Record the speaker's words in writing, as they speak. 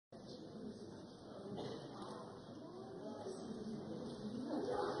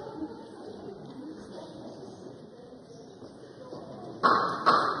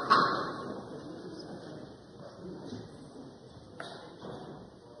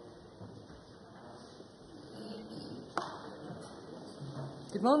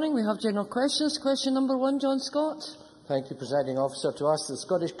Good morning. We have general questions. Question number 1, John Scott. Thank you, Presiding Officer. To ask the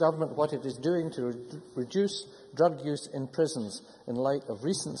Scottish Government what it is doing to reduce drug use in prisons in light of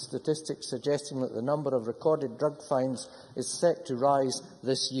recent statistics suggesting that the number of recorded drug fines is set to rise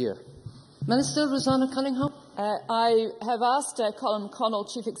this year. Minister Roseanna Cunningham. I have asked Colin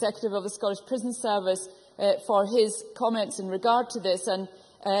Connell, Chief Executive of the Scottish Prison Service, for his comments in regard to this, and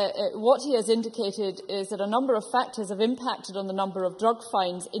what he has indicated is that a number of factors have impacted on the number of drug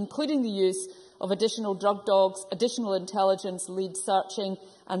fines, including the use of additional drug dogs, additional intelligence lead searching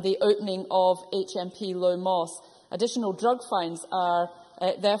and the opening of HMP Low Moss. Additional drug fines are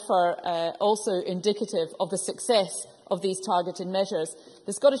therefore also indicative of the success of these targeted measures.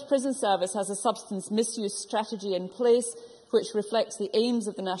 The Scottish Prison Service has a substance misuse strategy in place which reflects the aims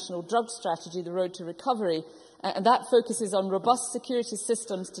of the National Drug Strategy, the Road to Recovery, and that focuses on robust security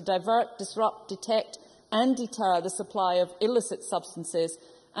systems to divert, disrupt, detect and deter the supply of illicit substances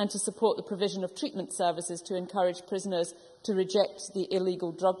and to support the provision of treatment services to encourage prisoners to reject the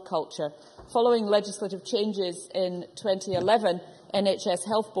illegal drug culture. Following legislative changes in 2011, NHS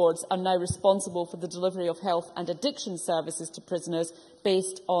health boards are now responsible for the delivery of health and addiction services to prisoners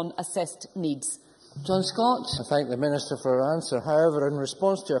based on assessed needs. John Scott. I thank the Minister for her answer. However, in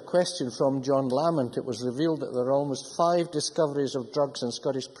response to a question from John Lamont, it was revealed that there are almost 5 discoveries of drugs in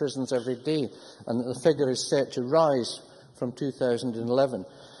Scottish prisons every day, and that the figure is set to rise from 2011.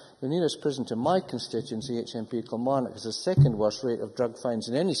 The nearest prison to my constituency, HMP Kilmarnock, has the second worst rate of drug fines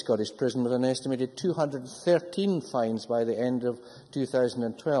in any Scottish prison, with an estimated 213 fines by the end of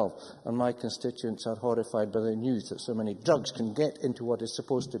 2012. And my constituents are horrified by the news that so many drugs can get into what is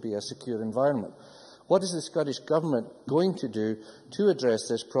supposed to be a secure environment. What is the Scottish Government going to do to address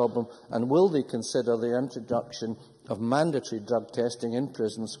this problem, and will they consider the introduction of mandatory drug testing in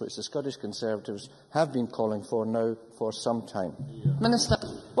prisons, which the Scottish Conservatives have been calling for now for some time? Minister.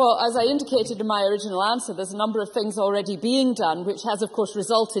 Well, as I indicated in my original answer, there's a number of things already being done, which has, of course,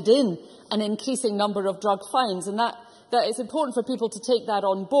 resulted in an increasing number of drug fines, and that it's important for people to take that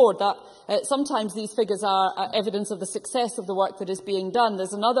on board, that sometimes these figures are evidence of the success of the work that is being done.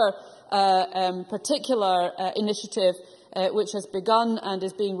 There's another particular initiative which has begun and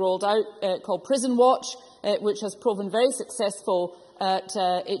is being rolled out called Prison Watch, which has proven very successful at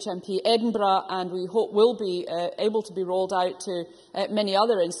HMP Edinburgh, and we hope will be able to be rolled out to many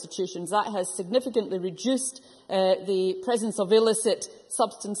other institutions. That has significantly reduced the presence of illicit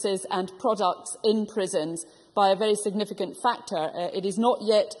substances and products in prisons by a very significant factor. It is not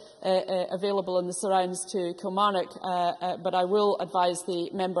yet available in the surrounds to Kilmarnock, but I will advise the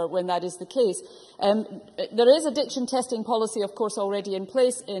member when that is the case. There is addiction testing policy, of course, already in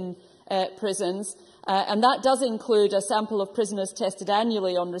place in prisons, and that does include a sample of prisoners tested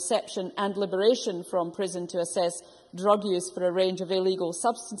annually on reception and liberation from prison to assess drug use for a range of illegal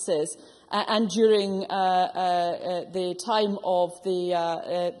substances, and during the time of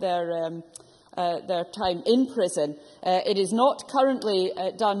their time in prison. It is not currently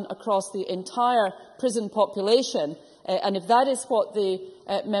done across the entire prison population, and if that is what the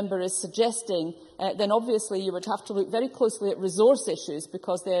member is suggesting, then obviously you would have to look very closely at resource issues,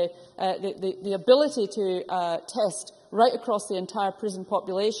 because the ability to test right across the entire prison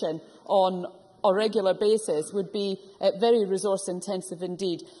population on a regular basis would be very resource intensive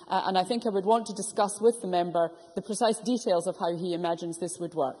indeed, and I think I would want to discuss with the member the precise details of how he imagines this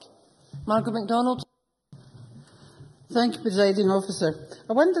would work. Margaret MacDonald. Thank you, Presiding Officer.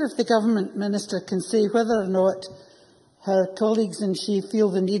 I wonder if the Government Minister can say whether or not her colleagues and she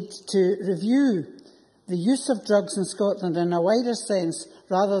feel the need to review the use of drugs in Scotland in a wider sense,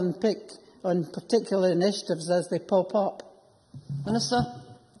 rather than pick on particular initiatives as they pop up. Minister.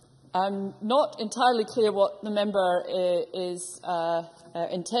 I'm not entirely clear what the member is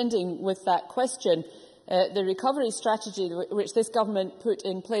intending with that question. The recovery strategy which this government put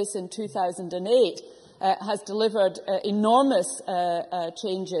in place in 2008 has delivered enormous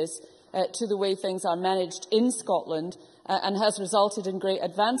changes to the way things are managed in Scotland, and has resulted in great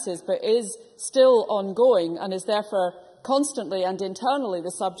advances, but is still ongoing and is therefore constantly and internally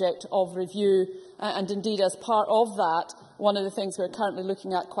the subject of review. And indeed, as part of that, one of the things we're currently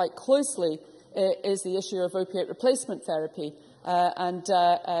looking at quite closely is the issue of opiate replacement therapy. And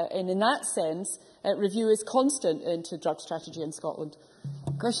in that sense, review is constant into drug strategy in Scotland.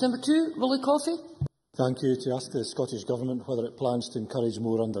 Question number 2, Willie Coffey. Thank you. To ask the Scottish Government whether it plans to encourage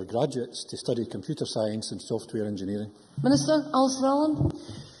more undergraduates to study computer science and software engineering. Minister, Alistair Allen.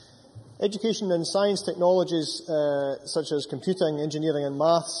 Education in science technologies such as computing, engineering and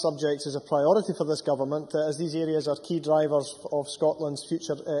maths subjects is a priority for this Government, as these areas are key drivers of Scotland's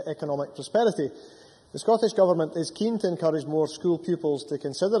future economic prosperity. The Scottish Government is keen to encourage more school pupils to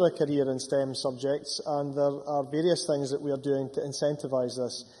consider a career in STEM subjects, and there are various things that we are doing to incentivise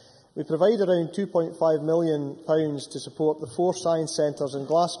this. We provide around £2.5 million to support the 4 science centres in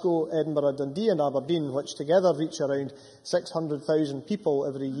Glasgow, Edinburgh, Dundee and Aberdeen, which together reach around 600,000 people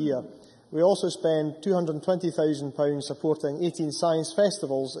every year. We also spend £220,000 supporting 18 science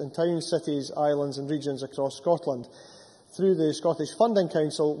festivals in towns, cities, islands and regions across Scotland. Through the Scottish Funding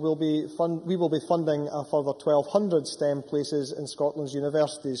Council, we will be funding a further 1,200 STEM places in Scotland's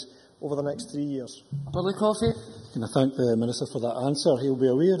universities over the next 3 years. Willie Coffey. Can I thank the Minister for that answer? He will be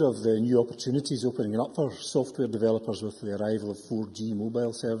aware of the new opportunities opening up for software developers with the arrival of 4G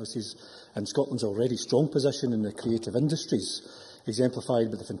mobile services and Scotland's already strong position in the creative industries,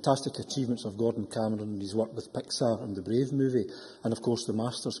 exemplified by the fantastic achievements of Gordon Cameron and his work with Pixar and the Brave movie, and of course the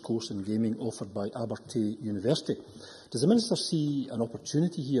Masters course in gaming offered by Abertay University. Does the Minister see an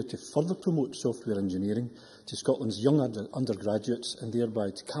opportunity here to further promote software engineering to Scotland's young undergraduates and thereby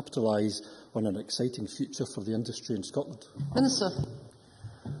to capitalise on an exciting future for the industry in Scotland? Minister.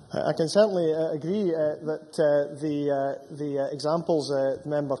 I can certainly agree that the examples the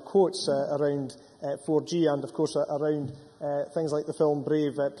member quotes around 4G and, of course, around things like the film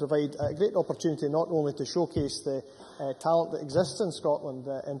Brave provide a great opportunity not only to showcase the talent that exists in Scotland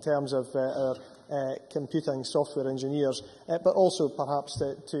in terms of our computing software engineers, but also perhaps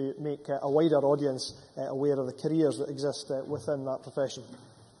to make a wider audience aware of the careers that exist within that profession.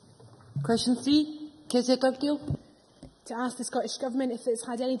 Question 3, Kezia Dugdale. To ask the Scottish Government if it's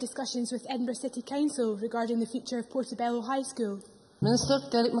had any discussions with Edinburgh City Council regarding the future of Portobello High School. Minister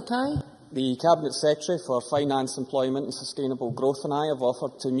Derek Mackay. The Cabinet Secretary for Finance, Employment and Sustainable Growth and I have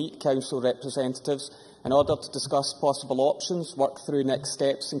offered to meet Council representatives in order to discuss possible options, work through next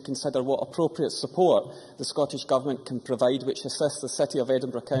steps and consider what appropriate support the Scottish Government can provide which assists the City of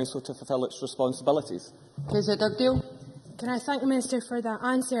Edinburgh Council to fulfil its responsibilities. Kezia Dugdale. Can I thank the Minister for that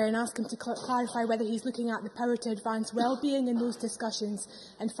answer and ask him to clarify whether he's looking at the power to advance well-being in those discussions,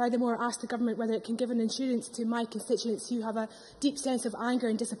 and furthermore ask the Government whether it can give an assurance to my constituents who have a deep sense of anger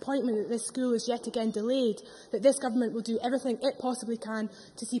and disappointment that this school is yet again delayed, that this Government will do everything it possibly can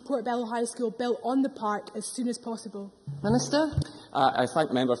to see Portobello High School built on the park as soon as possible. Minister. I thank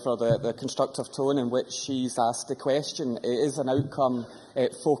the member for the constructive tone in which she's asked the question. It is an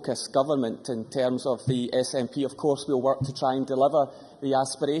outcome-focused government in terms of the SNP. Of course, we'll work to try and deliver the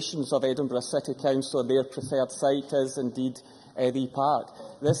aspirations of Edinburgh City Council. Their preferred site is indeed the park.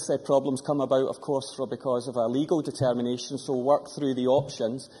 This problem's come about, of course, because of a legal determination, so we'll work through the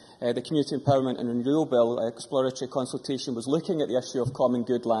options. The Community Empowerment and Renewal Bill exploratory consultation was looking at the issue of common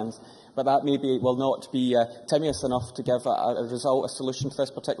good lands, but that maybe will not be timious enough to give a solution to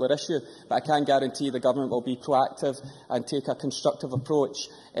this particular issue. But I can guarantee the Government will be proactive and take a constructive approach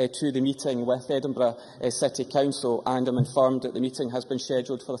to the meeting with Edinburgh City Council, and I'm informed that the meeting has been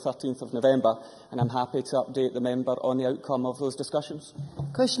scheduled for the 13th of November, and I'm happy to update the member on the outcome of those discussions.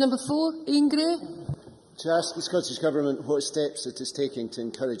 Question number 4, Ian Gray. To ask the Scottish Government what steps it is taking to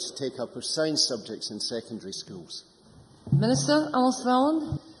encourage the take-up of science subjects in secondary schools. Minister Alice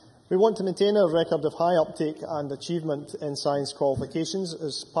Fallon. We want to maintain our record of high uptake and achievement in science qualifications.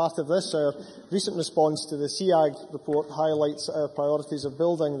 As part of this, our recent response to the SEAG report highlights our priorities of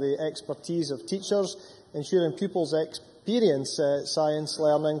building the expertise of teachers, ensuring pupils experience science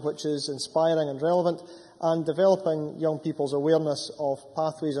learning which is inspiring and relevant, and developing young people's awareness of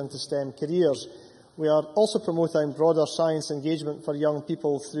pathways into STEM careers. We are also promoting broader science engagement for young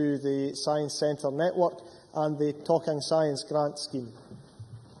people through the Science Centre Network and the Talking Science Grant Scheme.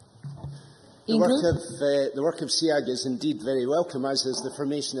 The work of SEAG is indeed very welcome, as is the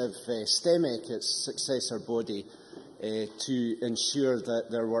formation of STEMEC, its successor body, to ensure that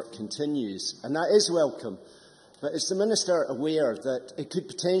their work continues. And that is welcome. But is the Minister aware that it could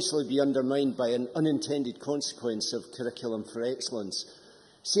potentially be undermined by an unintended consequence of Curriculum for Excellence?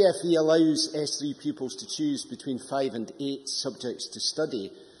 CFE allows S3 pupils to choose between 5 and 8 subjects to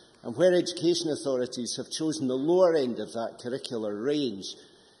study, and where education authorities have chosen the lower end of that curricular range,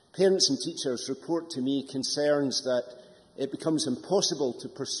 parents and teachers report to me concerns that it becomes impossible to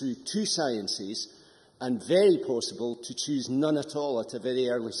pursue 2 sciences and very possible to choose none at all at a very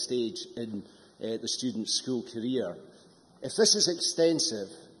early stage in the student's school career. If this is extensive,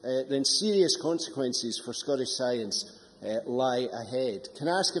 then serious consequences for Scottish science lie ahead. Can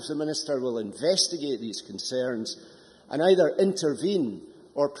I ask if the Minister will investigate these concerns and either intervene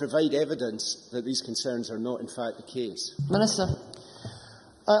or provide evidence that these concerns are not in fact the case? Minister.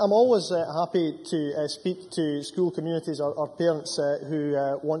 I'm always happy to speak to school communities or parents who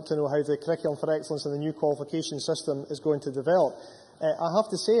want to know how the Curriculum for Excellence and the new qualification system is going to develop. I have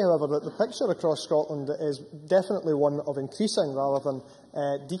to say, however, that the picture across Scotland is definitely one of increasing rather than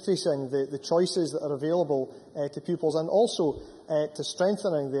decreasing the choices that are available to pupils, and also to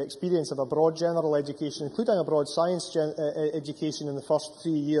strengthening the experience of a broad general education, including a broad science education in the first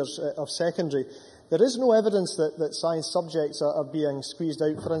 3 years of secondary. There is no evidence that science subjects are being squeezed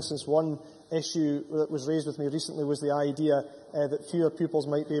out. For instance, one issue that was raised with me recently was the idea that fewer pupils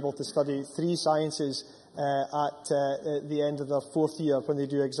might be able to study 3 sciences at the end of their 4th year when they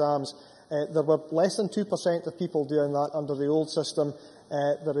do exams. There were less than 2% of people doing that under the old system.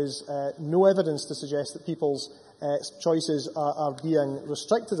 There is no evidence to suggest that people's choices are being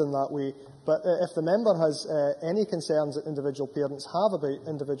restricted in that way. But if the member has any concerns that individual parents have about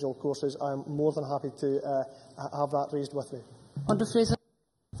individual courses, I am more than happy to have that raised with me. Under Fraser.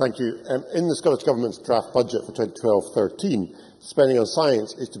 Thank you. In the Scottish Government's draft budget for 2012-13, spending on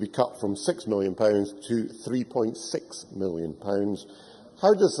science is to be cut from £6 million to £3.6 million.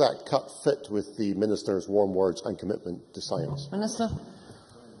 How does that cut fit with the Minister's warm words and commitment to science? Minister.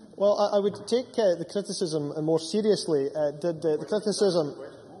 Well, I would take the criticism more seriously. I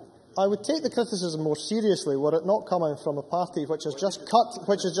would take the criticism more seriously were it not coming from a party which has just cut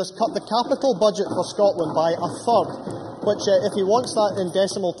the capital budget for Scotland by a third, which, if he wants that in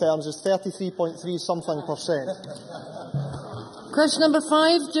decimal terms, is 33.3 something %. Question number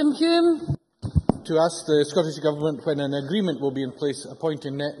 5, Jim Hume. To ask the Scottish Government when an agreement will be in place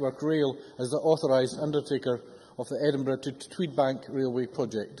appointing Network Rail as the authorised undertaker of the Edinburgh to Tweedbank Railway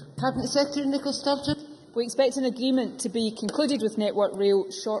project. Cabinet Secretary Nicola Sturgeon. We expect an agreement to be concluded with Network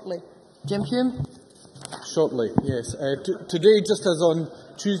Rail shortly. Jim Hume. Shortly, yes. Today, just as on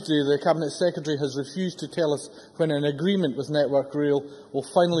Tuesday, the Cabinet Secretary has refused to tell us when an agreement with Network Rail will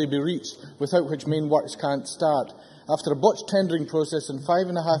finally be reached, without which main works can't start. After a botched tendering process and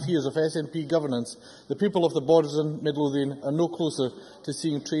 5.5 years of SNP governance, the people of the Borders and Midlothian are no closer to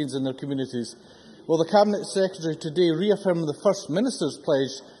seeing trains in their communities. Will the Cabinet Secretary today reaffirm the First Minister's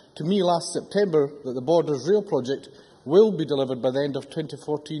pledge to me last September that the Borders Rail project will be delivered by the end of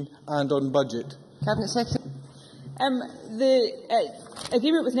 2014 and on budget? Cabinet Secretary. The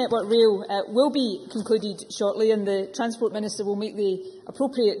agreement with Network Rail will be concluded shortly, and the Transport Minister will make the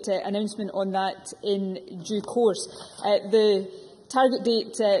appropriate announcement on that in due course. The target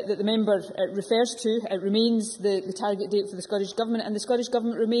date that the member refers to remains the target date for the Scottish Government, and the Scottish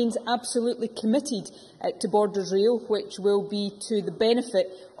Government remains absolutely committed to Borders Rail, which will be to the benefit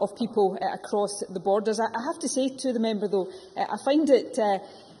of people across the borders. I have to say to the member, though, I find it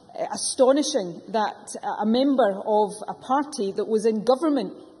astonishing that a member of a party that was in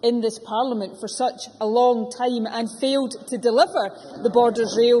government in this Parliament for such a long time and failed to deliver the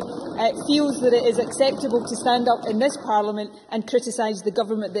Borders Rail feels that it is acceptable to stand up in this Parliament and criticise the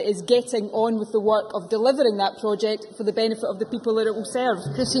government that is getting on with the work of delivering that project for the benefit of the people that it will serve.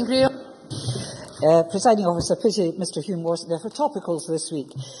 Christine Greer. Presiding Officer, pity Mr Hume wasn't there for topicals this week.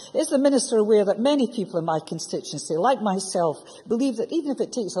 Is the Minister aware that many people in my constituency, like myself, believe that even if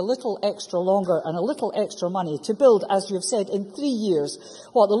it takes a little extra longer and a little extra money to build, as you have said, in 3 years,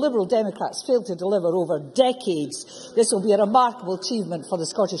 what the Liberal Democrats failed to deliver over decades, this will be a remarkable achievement for the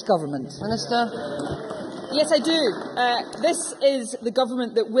Scottish Government? Minister. Yes, I do. This is the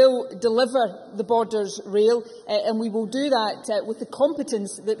government that will deliver the Borders Rail, and we will do that with the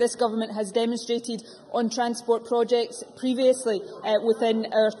competence that this government has demonstrated on transport projects previously within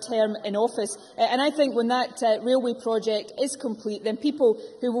our term in office. And I think when that railway project is complete, then people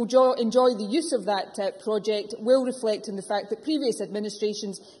who will enjoy the use of that project will reflect on the fact that previous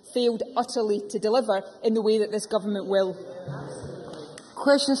administrations failed utterly to deliver in the way that this government will.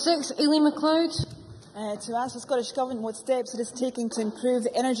 Question 6, Aileen MacLeod. To ask the Scottish Government what steps it is taking to improve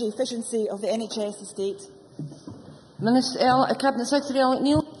the energy efficiency of the NHS estate. Cabinet Secretary Alec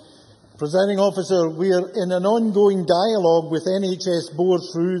Neil. Presiding Officer, we are in an ongoing dialogue with NHS boards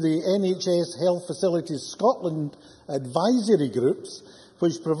through the NHS Health Facilities Scotland advisory groups,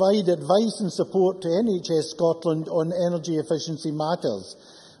 which provide advice and support to NHS Scotland on energy efficiency matters.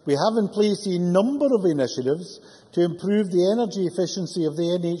 We have in place a number of initiatives to improve the energy efficiency of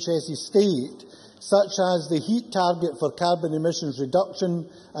the NHS estate, such as the heat target for carbon emissions reduction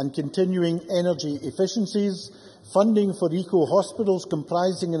and continuing energy efficiencies, funding for eco-hospitals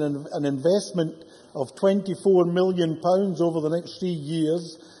comprising an investment of £24 million over the next 3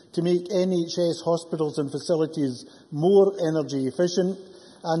 years to make NHS hospitals and facilities more energy efficient,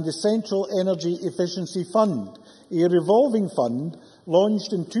 and the Central Energy Efficiency Fund, a revolving fund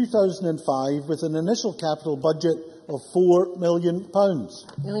launched in 2005 with an initial capital budget of £4 million.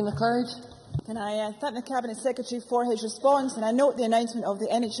 Aileen MacLeod. Can I thank the Cabinet Secretary for his response, and I note the announcement of the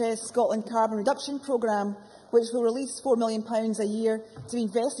NHS Scotland Carbon Reduction Programme, which will release £4 million a year to be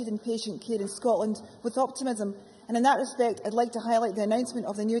invested in patient care in Scotland with optimism. And in that respect, I'd like to highlight the announcement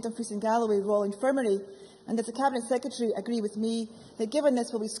of the new Dumfries and Galloway Royal Infirmary. And does the Cabinet Secretary agree with me that given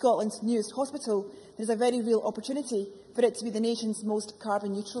this will be Scotland's newest hospital, there is a very real opportunity for it to be the nation's most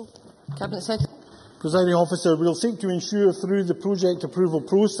carbon neutral? Cabinet Secretary. Presiding Officer, we will seek to ensure through the project approval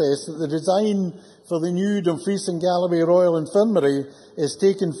process that the design for the new Dumfries and Galloway Royal Infirmary is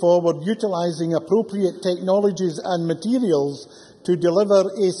taken forward utilising appropriate technologies and materials to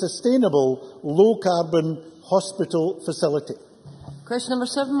deliver a sustainable, low-carbon hospital facility. Question number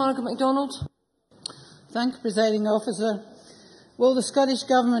 7, Margaret MacDonald. Thank you, Presiding Officer. Will the Scottish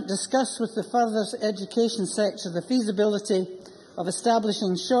Government discuss with the further education sector the feasibility of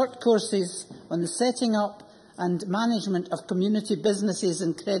establishing short courses on the setting up and management of community businesses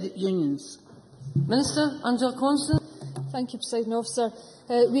and credit unions? Minister Angela Constance. Thank you, Presiding Officer.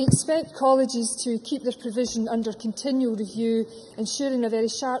 We expect colleges to keep their provision under continual review, ensuring a very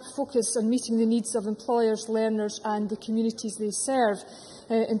sharp focus on meeting the needs of employers, learners and the communities they serve.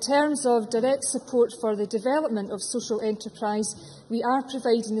 In terms of direct support for the development of social enterprise, we are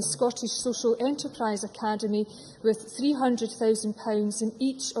providing the Scottish Social Enterprise Academy with £300,000 in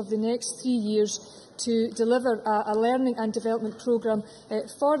each of the next 3 years to deliver a learning and development programme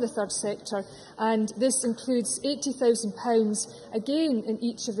for the third sector, and this includes £80,000 again in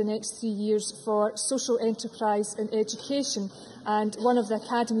each of the next 3 years for social enterprise and education. And one of the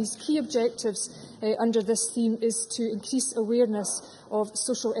Academy's key objectives under this theme is to increase awareness of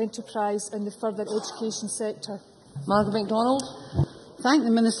social enterprise in the further education sector. Margaret MacDonald. Thank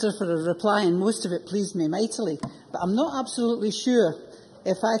the Minister for her reply, and most of it pleased me mightily. But I'm not absolutely sure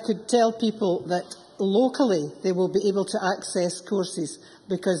if I could tell people that locally they will be able to access courses,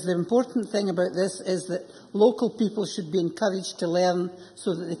 because the important thing about this is that local people should be encouraged to learn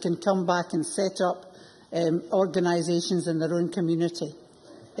so that they can come back and set up organisations in their own community.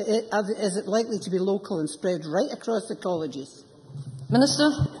 Is it likely to be local and spread right across the colleges? Minister.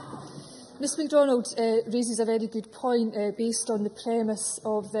 Ms MacDonald raises a very good point based on the premise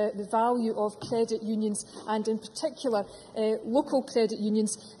of the value of credit unions and in particular local credit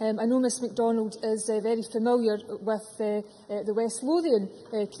unions. I know Ms MacDonald is very familiar with the West Lothian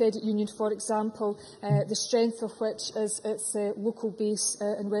Credit Union, for example, the strength of which is its local base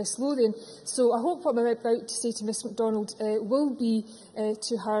in West Lothian. So I hope what I'm about to say to Ms MacDonald will be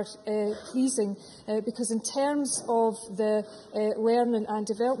to her pleasing, because in terms of the learning and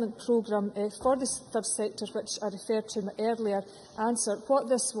development programme for the third sector, which I referred to in my earlier answer, what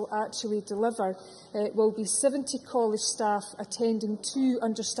this will actually deliver will be 70 college staff attending 2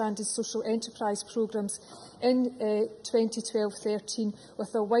 understanding social enterprise programmes in 2012-13,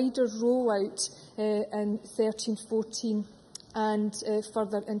 with a wider rollout in 13-14 and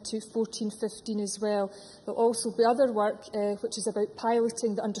further into 14-15 as well. There will also be other work which is about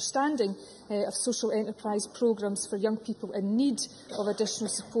piloting the understanding of social enterprise programmes for young people in need of additional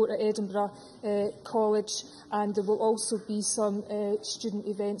support at Edinburgh College, and there will also be some student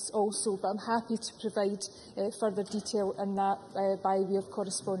events also, but I'm happy to provide further detail on that by way of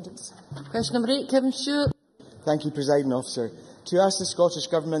correspondence. Question number 8, Kevin Stewart. Thank you, Presiding Officer. To ask the Scottish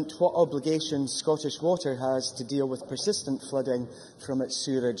Government what obligations Scottish Water has to deal with persistent flooding from its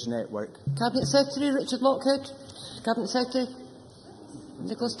sewerage network. Cabinet Secretary Richard Lockhead. Cabinet Secretary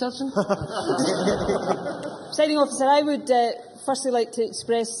Nicholas Sturgeon. Presiding Officer, I would firstly like to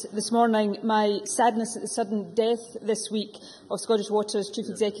express this morning my sadness at the sudden death this week of Scottish Water's Chief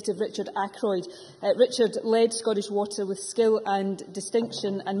Executive Richard Ackroyd. Richard led Scottish Water with skill and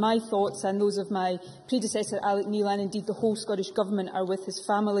distinction, and my thoughts and those of my predecessor Alec Neil and indeed the whole Scottish Government are with his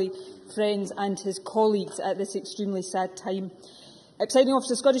family, friends and his colleagues at this extremely sad time. Presiding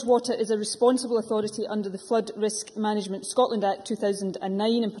Officer, Scottish Water is a responsible authority under the Flood Risk Management Scotland Act 2009.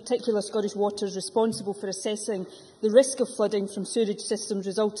 In particular, Scottish Water is responsible for assessing the risk of flooding from sewerage systems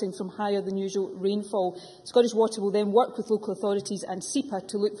resulting from higher than usual rainfall. Scottish Water will then work with local authorities and SEPA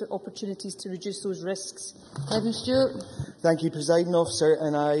to look for opportunities to reduce those risks. Kevin Stewart. Thank you, Presiding Officer,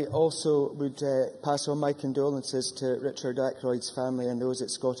 and I also would pass on my condolences to Richard Ackroyd's family and those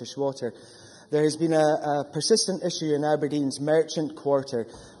at Scottish Water. There has been a persistent issue in Aberdeen's Merchant Quarter,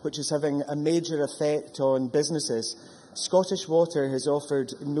 which is having a major effect on businesses. Scottish Water has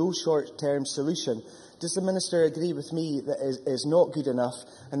offered no short-term solution Does the Minister agree with me that it is not good enough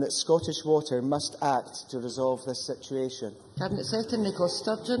and that Scottish Water must act to resolve this situation? Cabinet Secretary Nicola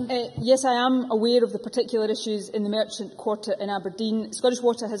Sturgeon. Yes, I am aware of the particular issues in the Merchant Quarter in Aberdeen. Scottish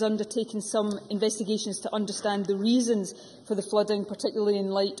Water has undertaken some investigations to understand the reasons for the flooding, particularly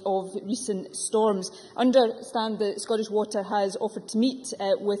in light of recent storms. I understand that Scottish Water has offered to meet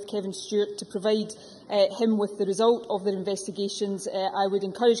with Kevin Stewart to provide him with the result of their investigations. I would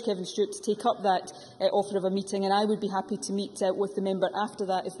encourage Kevin Stewart to take up that offer of a meeting, and I would be happy to meet with the member after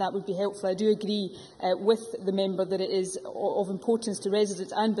that, if that would be helpful. I do agree with the member that it is of importance to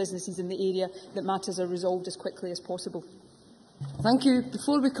residents and businesses in the area that matters are resolved as quickly as possible. Thank you.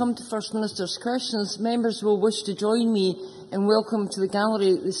 Before we come to First Minister's questions, members will wish to join me in welcoming to the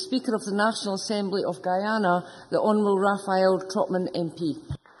gallery the Speaker of the National Assembly of Guyana, the Honourable Raphael Trotman MP.